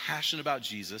 I'm passionate about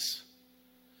Jesus.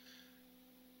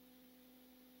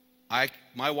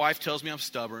 My wife tells me I'm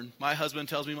stubborn. My husband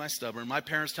tells me I'm stubborn. My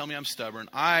parents tell me I'm stubborn.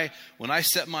 When I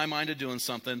set my mind to doing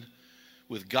something,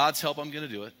 with God's help, I'm going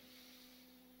to do it.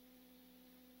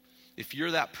 If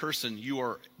you're that person, you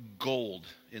are gold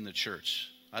in the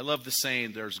church. I love the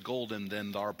saying, there's gold in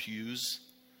them our pews.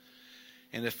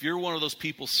 And if you're one of those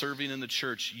people serving in the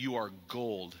church, you are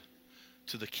gold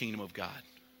to the kingdom of God.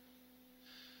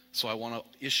 So I want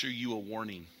to issue you a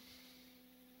warning.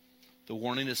 The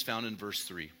warning is found in verse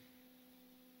 3.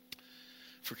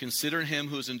 For consider him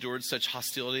who has endured such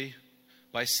hostility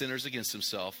by sinners against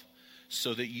himself,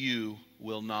 so that you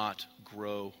will not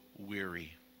grow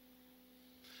weary.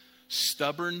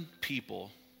 Stubborn people,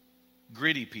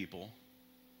 gritty people,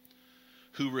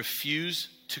 who refuse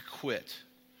to quit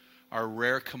are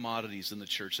rare commodities in the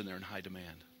church, and they're in high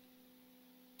demand.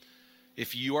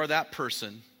 If you are that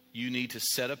person, you need to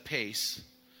set a pace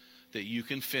that you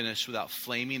can finish without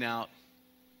flaming out,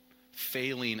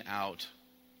 failing out,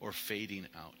 or fading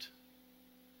out.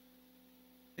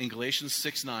 In Galatians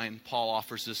 6:9, Paul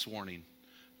offers this warning.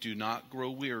 Do not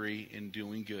grow weary in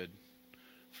doing good,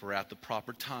 for at the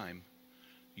proper time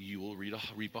you will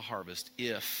reap a harvest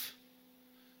if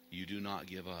you do not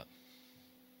give up.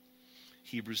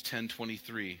 Hebrews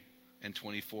 10:23 and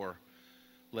 24.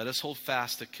 Let us hold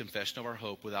fast the confession of our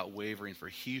hope without wavering, for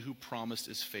he who promised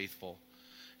is faithful.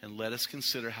 And let us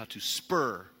consider how to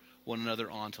spur one another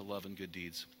on to love and good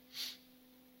deeds.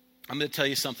 I'm going to tell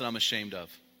you something I'm ashamed of.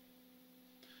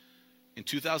 In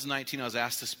 2019, I was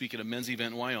asked to speak at a men's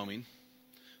event in Wyoming.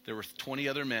 There were 20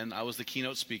 other men. I was the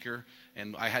keynote speaker,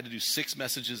 and I had to do 6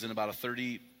 messages in about a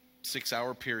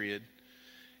 36-hour period.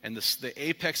 And the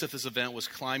apex of this event was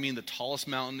climbing the tallest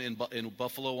mountain in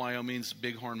Buffalo, Wyoming's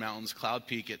Bighorn Mountains, Cloud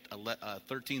Peak, at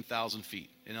 13,000 feet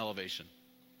in elevation.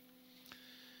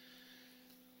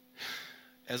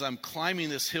 as I'm climbing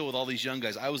this hill with all these young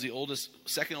guys, I was the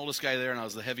second oldest guy there, and I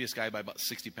was the heaviest guy by about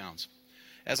 60 pounds.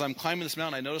 As I'm climbing this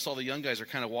mountain, I notice all the young guys are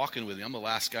kind of walking with me. I'm the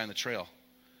last guy on the trail.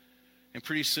 And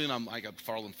pretty soon, I got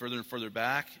falling further and further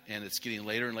back, and it's getting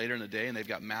later and later in the day, and they've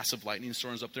got massive lightning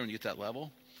storms up there when you get that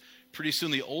level. Pretty soon,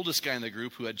 the oldest guy in the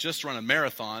group, who had just run a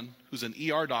marathon, who's an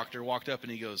ER doctor, walked up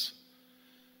and he goes,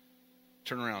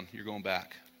 "Turn around, you're going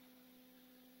back."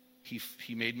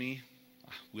 He made me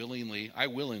I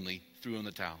willingly threw in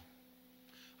the towel.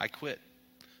 I quit.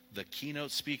 The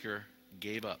keynote speaker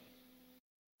gave up.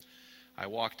 I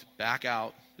walked back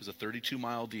out. It was a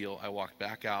 32-mile deal. I walked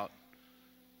back out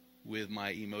with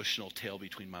my emotional tail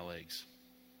between my legs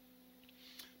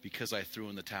because I threw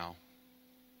in the towel.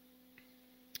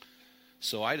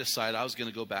 So I decided I was going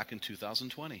to go back in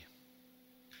 2020.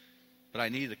 But I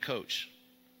needed a coach.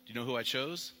 Do you know who I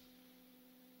chose?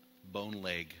 Bone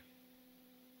Leg.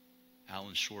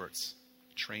 Alan Schwartz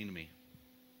trained me.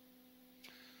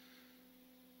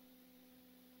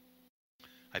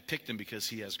 I picked him because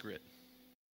he has grit.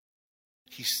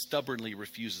 He stubbornly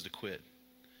refuses to quit.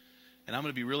 And I'm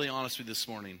going to be really honest with you this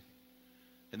morning,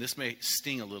 and this may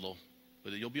sting a little,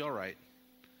 but you'll be all right.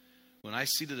 When I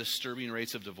see the disturbing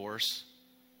rates of divorce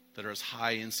that are as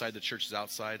high inside the church as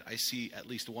outside, I see at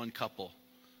least one couple,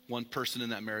 one person in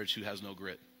that marriage who has no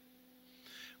grit.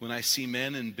 When I see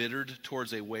men embittered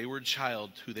towards a wayward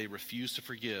child who they refuse to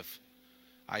forgive,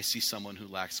 I see someone who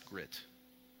lacks grit.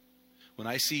 When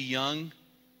I see young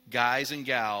guys and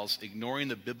gals ignoring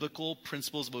the biblical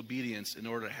principles of obedience in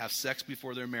order to have sex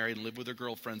before they're married and live with their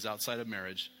girlfriends outside of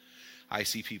marriage, I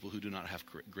see people who do not have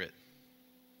grit.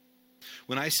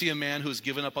 When I see a man who has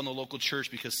given up on the local church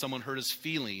because someone hurt his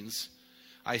feelings,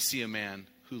 I see a man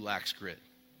who lacks grit.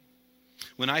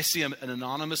 When I see an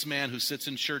anonymous man who sits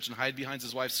in church and hides behind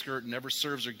his wife's skirt and never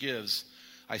serves or gives,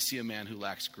 I see a man who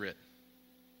lacks grit.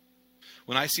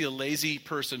 When I see a lazy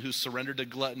person who's surrendered to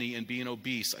gluttony and being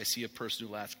obese, I see a person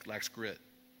who lacks grit.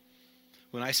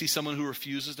 When I see someone who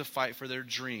refuses to fight for their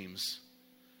dreams,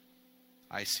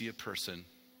 I see a person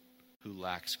who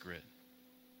lacks grit.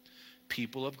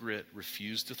 People of grit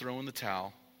refuse to throw in the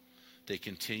towel. They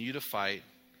continue to fight.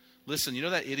 Listen, you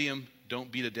know that idiom,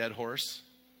 don't beat a dead horse?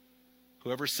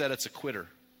 Whoever said it's a quitter,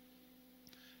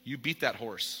 you beat that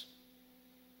horse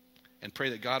and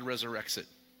pray that God resurrects it.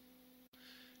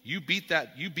 You beat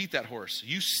that horse.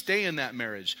 You stay in that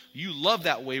marriage. You love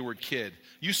that wayward kid.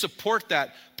 You support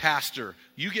that pastor.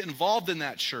 You get involved in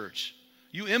that church.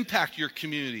 You impact your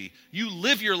community. You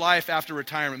live your life after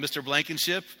retirement. Mr.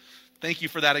 Blankenship, thank you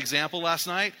for that example last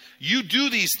night. You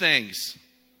do these things.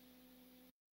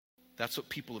 That's what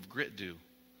people of grit do.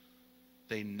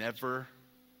 They never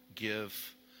give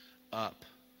up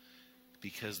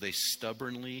because they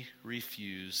stubbornly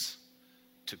refuse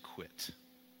to quit.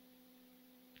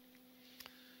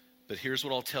 But here's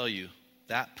what I'll tell you.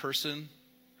 That person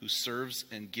who serves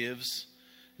and gives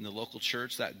in the local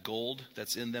church, that gold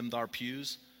that's in them, our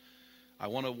pews, I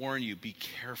want to warn you, be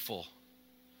careful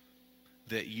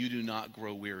that you do not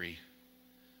grow weary.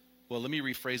 Well, let me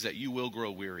rephrase that. You will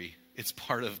grow weary. It's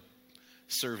part of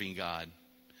serving God.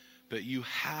 But you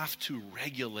have to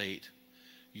regulate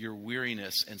your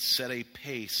weariness and set a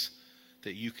pace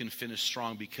that you can finish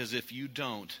strong, because if you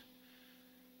don't,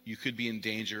 you could be in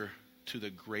danger to the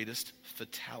greatest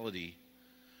fatality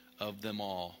of them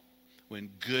all, when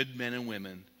good men and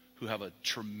women who have a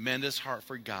tremendous heart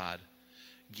for God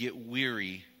get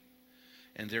weary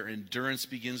and their endurance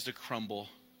begins to crumble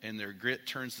and their grit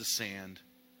turns to sand.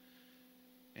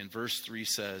 And verse 3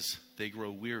 says, they grow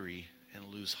weary and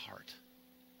lose heart.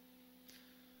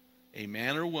 A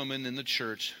man or woman in the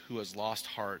church who has lost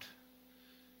heart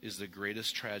is the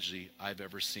greatest tragedy I've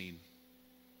ever seen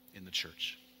in the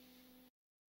church.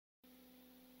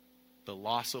 The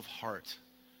loss of heart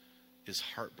is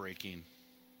heartbreaking,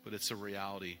 but it's a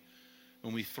reality.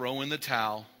 When we throw in the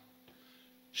towel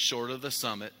short of the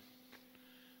summit,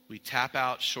 we tap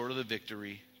out short of the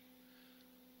victory,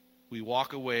 we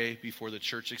walk away before the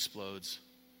church explodes,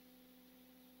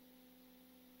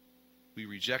 we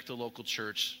reject the local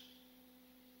church,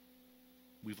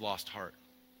 we've lost heart.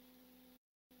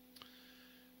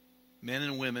 Men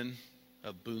and women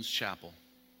of Boone's Chapel,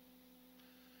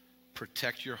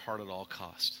 protect your heart at all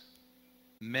costs.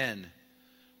 Men,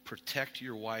 protect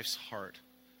your wife's heart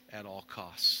at all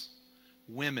costs.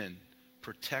 Women,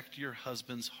 protect your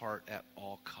husband's heart at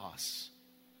all costs.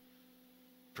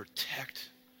 Protect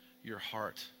your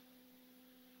heart.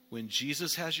 When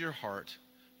Jesus has your heart,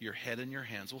 your head and your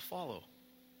hands will follow.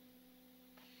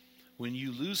 When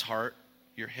you lose heart,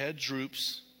 your head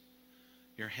droops,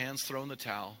 your hands throw in the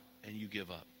towel, and you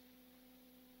give up.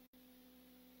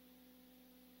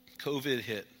 COVID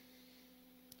hit.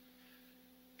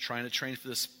 Trying to train for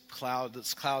this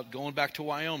cloud going back to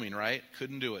Wyoming, right?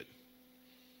 Couldn't do it.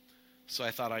 So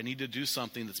I thought I need to do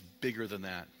something that's bigger than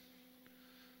that.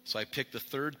 So I picked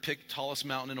the tallest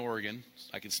mountain in Oregon. So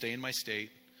I could stay in my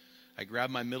state. I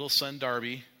grabbed my middle son,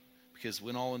 Darby, because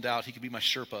when all in doubt, he could be my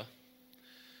Sherpa.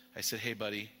 I said, hey,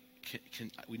 buddy,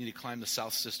 we need to climb the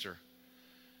South Sister.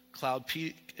 Cloud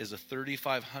Peak is a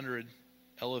 3,500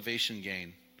 elevation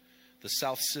gain. The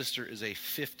South Sister is a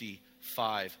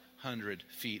 5,500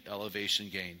 feet elevation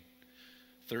gain.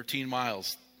 13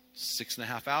 miles,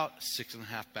 6.5 out, 6.5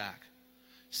 back.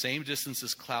 Same distance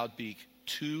as Cloud Peak,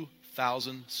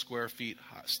 2,000 square feet,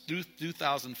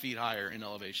 2,000 feet higher in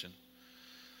elevation.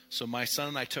 So my son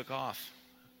and I took off,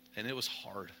 and it was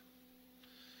hard.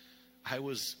 I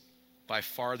was by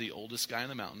far the oldest guy on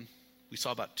the mountain. We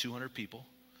saw about 200 people.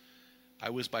 I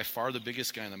was by far the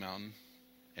biggest guy on the mountain,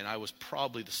 and I was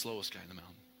probably the slowest guy on the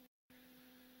mountain.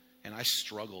 And I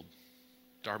struggled.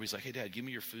 Darby's like, hey, Dad, give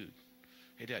me your food.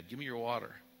 Hey, Dad, give me your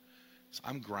water. So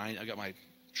I'm grinding. I got my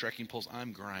trekking poles.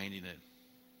 I'm grinding it.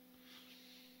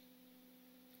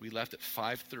 We left at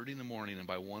 5:30 in the morning, and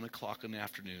by 1 o'clock in the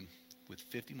afternoon, with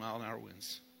 50-mile-an-hour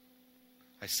winds,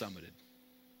 I summited.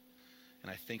 And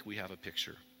I think we have a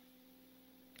picture.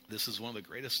 This is one of the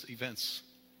greatest events.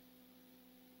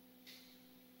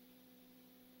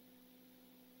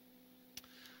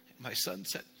 My son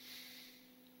said,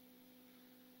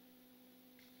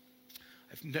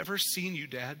 I've never seen you,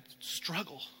 Dad,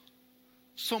 struggle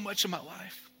so much in my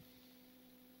life.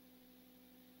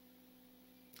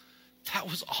 That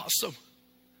was awesome.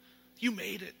 You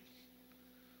made it.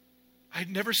 I'd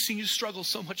never seen you struggle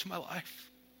so much in my life.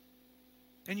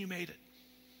 And you made it.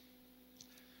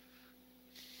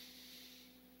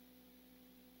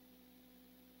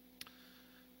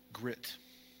 Grit.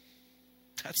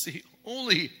 That's the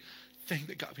only thing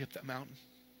that got me up that mountain.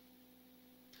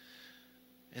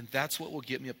 And that's what will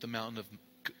get me up the mountain of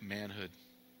manhood.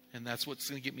 And that's what's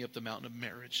going to get me up the mountain of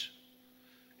marriage.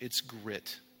 It's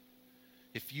grit.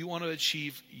 If you want to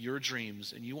achieve your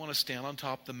dreams and you want to stand on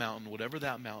top of the mountain, whatever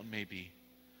that mountain may be,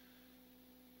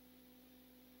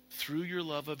 through your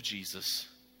love of Jesus,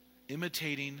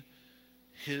 imitating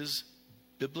his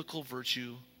biblical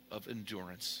virtue of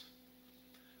endurance,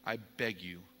 I beg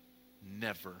you,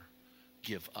 never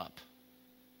give up.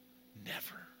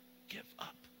 Never give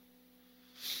up.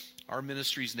 Our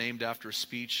ministry is named after a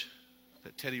speech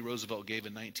that Teddy Roosevelt gave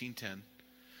in 1910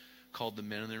 called The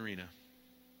Men in the Arena.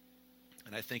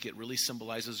 And I think it really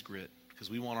symbolizes grit, because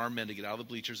we want our men to get out of the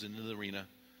bleachers into the arena,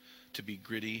 to be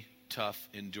gritty, tough,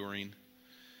 enduring,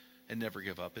 and never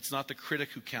give up. It's not the critic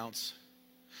who counts,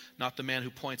 not the man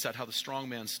who points out how the strong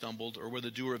man stumbled or where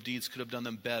the doer of deeds could have done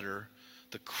them better.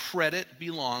 The credit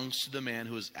belongs to the man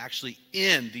who is actually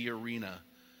in the arena,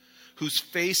 whose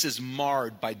face is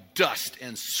marred by dust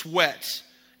and sweat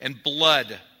and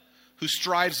blood, who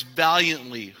strives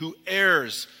valiantly, who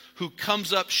errs, who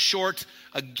comes up short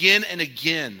again and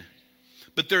again.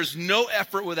 But there's no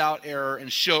effort without error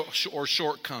or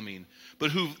shortcoming,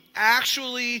 but who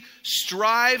actually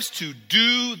strives to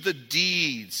do the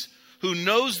deeds, who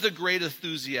knows the great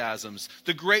enthusiasms,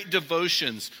 the great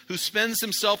devotions, who spends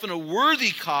himself in a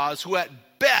worthy cause, who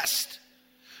at best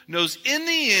knows in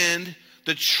the end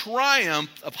the triumph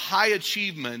of high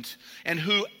achievement, and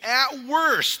who at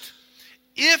worst,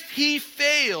 if he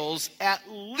fails, at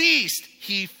least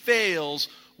he fails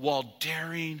while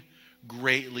daring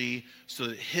greatly, so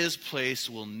that his place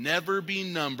will never be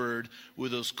numbered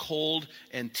with those cold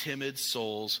and timid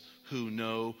souls who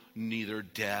know neither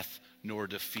death nor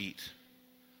defeat.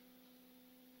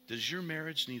 Does your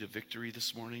marriage need a victory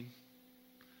this morning?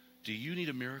 Do you need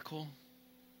a miracle?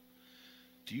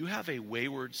 Do you have a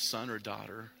wayward son or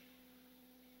daughter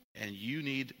and you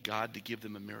need God to give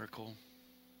them a miracle?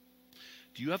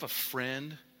 Do you have a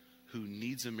friend who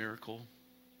needs a miracle?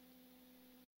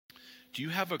 Do you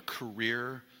have a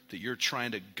career that you're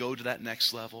trying to go to that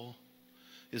next level?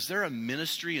 Is there a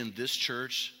ministry in this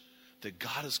church that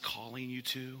God is calling you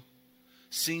to?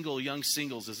 Young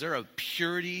singles, is there a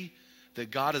purity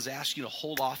that God has asked you to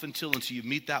hold off until you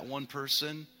meet that one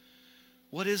person?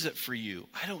 What is it for you?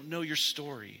 I don't know your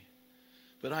story,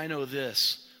 but I know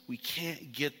this. We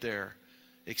can't get there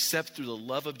except through the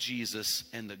love of Jesus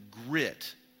and the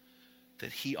grit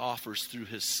that he offers through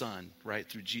his son, right?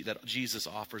 That Jesus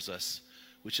offers us,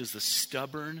 which is the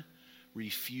stubborn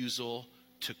refusal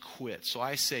to quit. So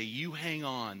I say, you hang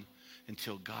on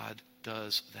until God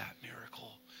does that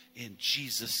miracle in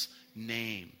Jesus'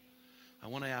 name. I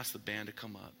want to ask the band to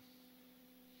come up.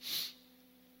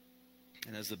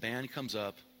 And as the band comes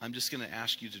up, I'm just going to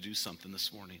ask you to do something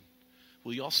this morning.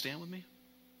 Will you all stand with me?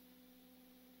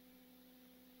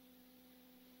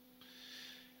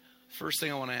 First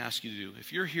thing I want to ask you to do,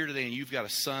 if you're here today and you've got a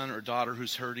son or daughter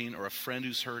who's hurting, or a friend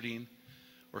who's hurting,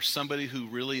 or somebody who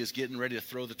really is getting ready to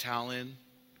throw the towel in,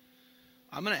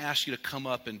 I'm going to ask you to come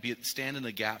up and stand in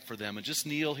the gap for them and just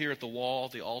kneel here at the wall,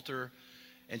 the altar,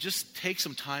 and just take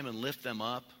some time and lift them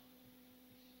up.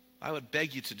 I would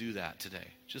beg you to do that today,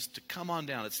 just to come on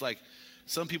down. It's like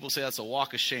some people say that's a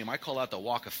walk of shame. I call that the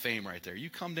walk of fame right there.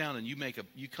 You come down and you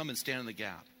come and stand in the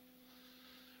gap.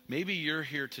 Maybe you're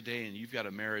here today and you've got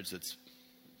a marriage that's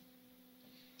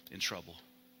in trouble.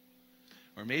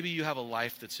 Or maybe you have a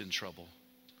life that's in trouble.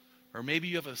 Or maybe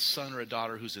you have a son or a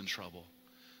daughter who's in trouble.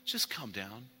 Just come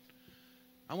down.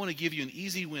 I want to give you an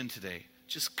easy win today.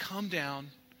 Just come down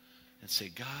and say,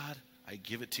 God, I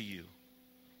give it to you.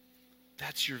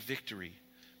 That's your victory.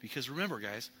 Because remember,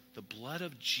 guys, the blood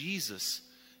of Jesus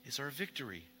is our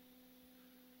victory.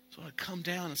 So I want to come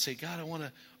down and say, God, I want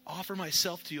to offer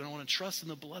myself to you, and I want to trust in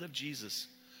the blood of Jesus.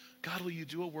 God, will you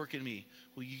do a work in me?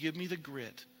 Will you give me the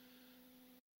grit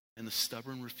and the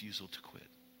stubborn refusal to quit?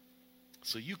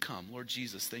 So you come. Lord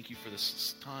Jesus, thank you for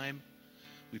this time.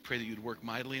 We pray that you'd work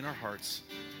mightily in our hearts.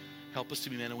 Help us to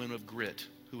be men and women of grit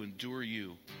who endure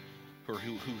you, or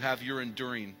who have your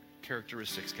enduring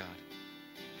characteristics, God.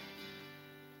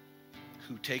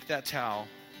 Who take that towel,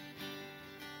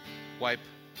 wipe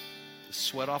the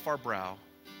sweat off our brow,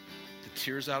 the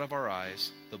tears out of our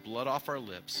eyes, the blood off our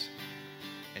lips,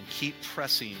 and keep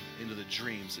pressing into the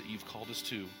dreams that you've called us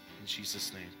to, in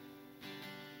Jesus' name.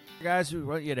 Guys, we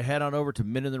want you to head on over to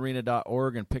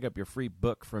meninthearena.org and pick up your free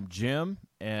book from Jim.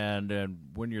 And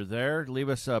when you're there, leave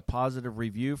us a positive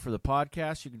review for the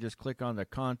podcast. You can just click on the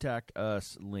Contact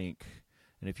Us link.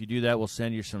 And if you do that, we'll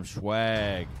send you some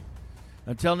swag.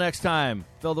 Until next time,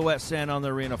 feel the wet sand on the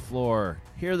arena floor.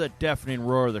 Hear the deafening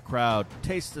roar of the crowd.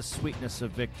 Taste the sweetness of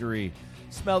victory.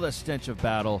 Smell the stench of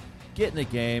battle. Get in the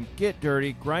game. Get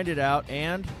dirty. Grind it out.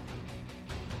 And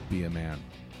be a man.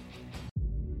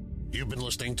 You've been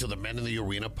listening to the Men in the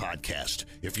Arena podcast.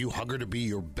 If you hunger to be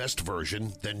your best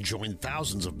version, then join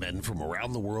thousands of men from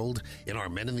around the world in our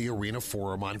Men in the Arena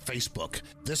forum on Facebook.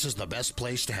 This is the best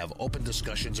place to have open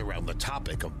discussions around the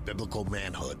topic of biblical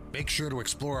manhood. Make sure to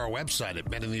explore our website at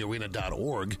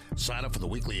meninthearena.org, sign up for the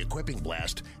weekly equipping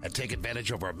blast, and take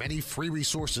advantage of our many free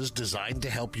resources designed to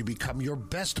help you become your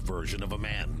best version of a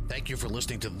man. Thank you for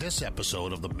listening to this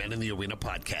episode of the Men in the Arena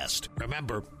podcast.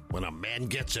 Remember, when a man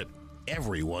gets it,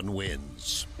 everyone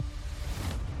wins.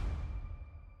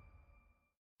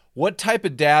 What type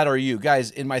of dad are you?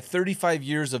 Guys, in my 35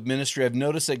 years of ministry, I've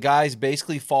noticed that guys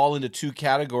basically fall into two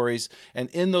categories. And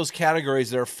in those categories,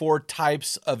 there are 4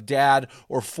 types of dad,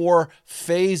 or 4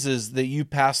 phases that you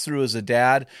pass through as a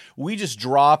dad. We just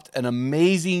dropped an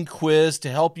amazing quiz to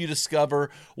help you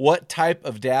discover what type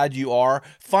of dad you are.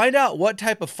 Find out what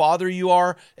type of father you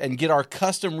are and get our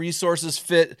custom resources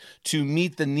fit to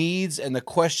meet the needs and the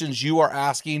questions you are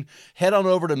asking. Head on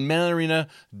over to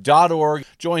meninthearena.org.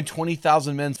 Join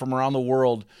 20,000 men from around the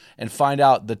world and find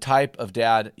out the type of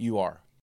dad you are.